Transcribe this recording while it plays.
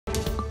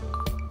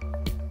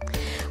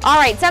All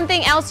right,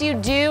 something else you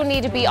do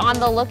need to be on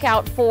the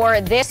lookout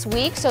for this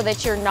week so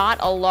that you're not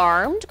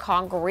alarmed.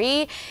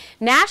 Conagree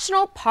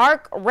National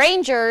Park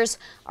rangers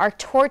are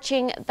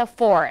torching the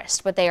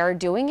forest, but they are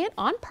doing it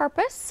on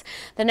purpose.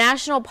 The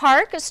national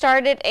park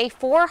started a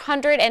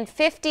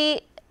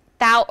 450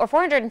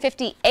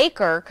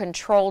 acre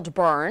controlled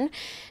burn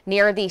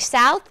near the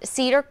South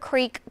Cedar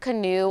Creek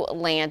Canoe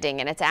landing,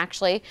 and it's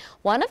actually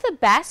one of the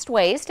best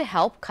ways to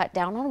help cut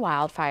down on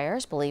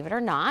wildfires, believe it or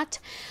not.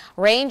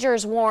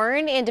 Rangers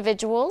warn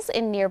individuals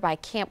in nearby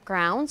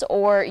campgrounds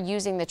or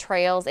using the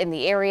trails in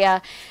the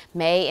area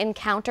may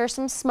encounter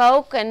some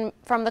smoke and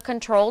from the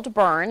controlled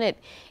burn. It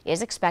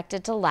is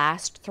expected to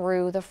last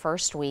through the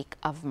first week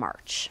of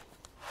March.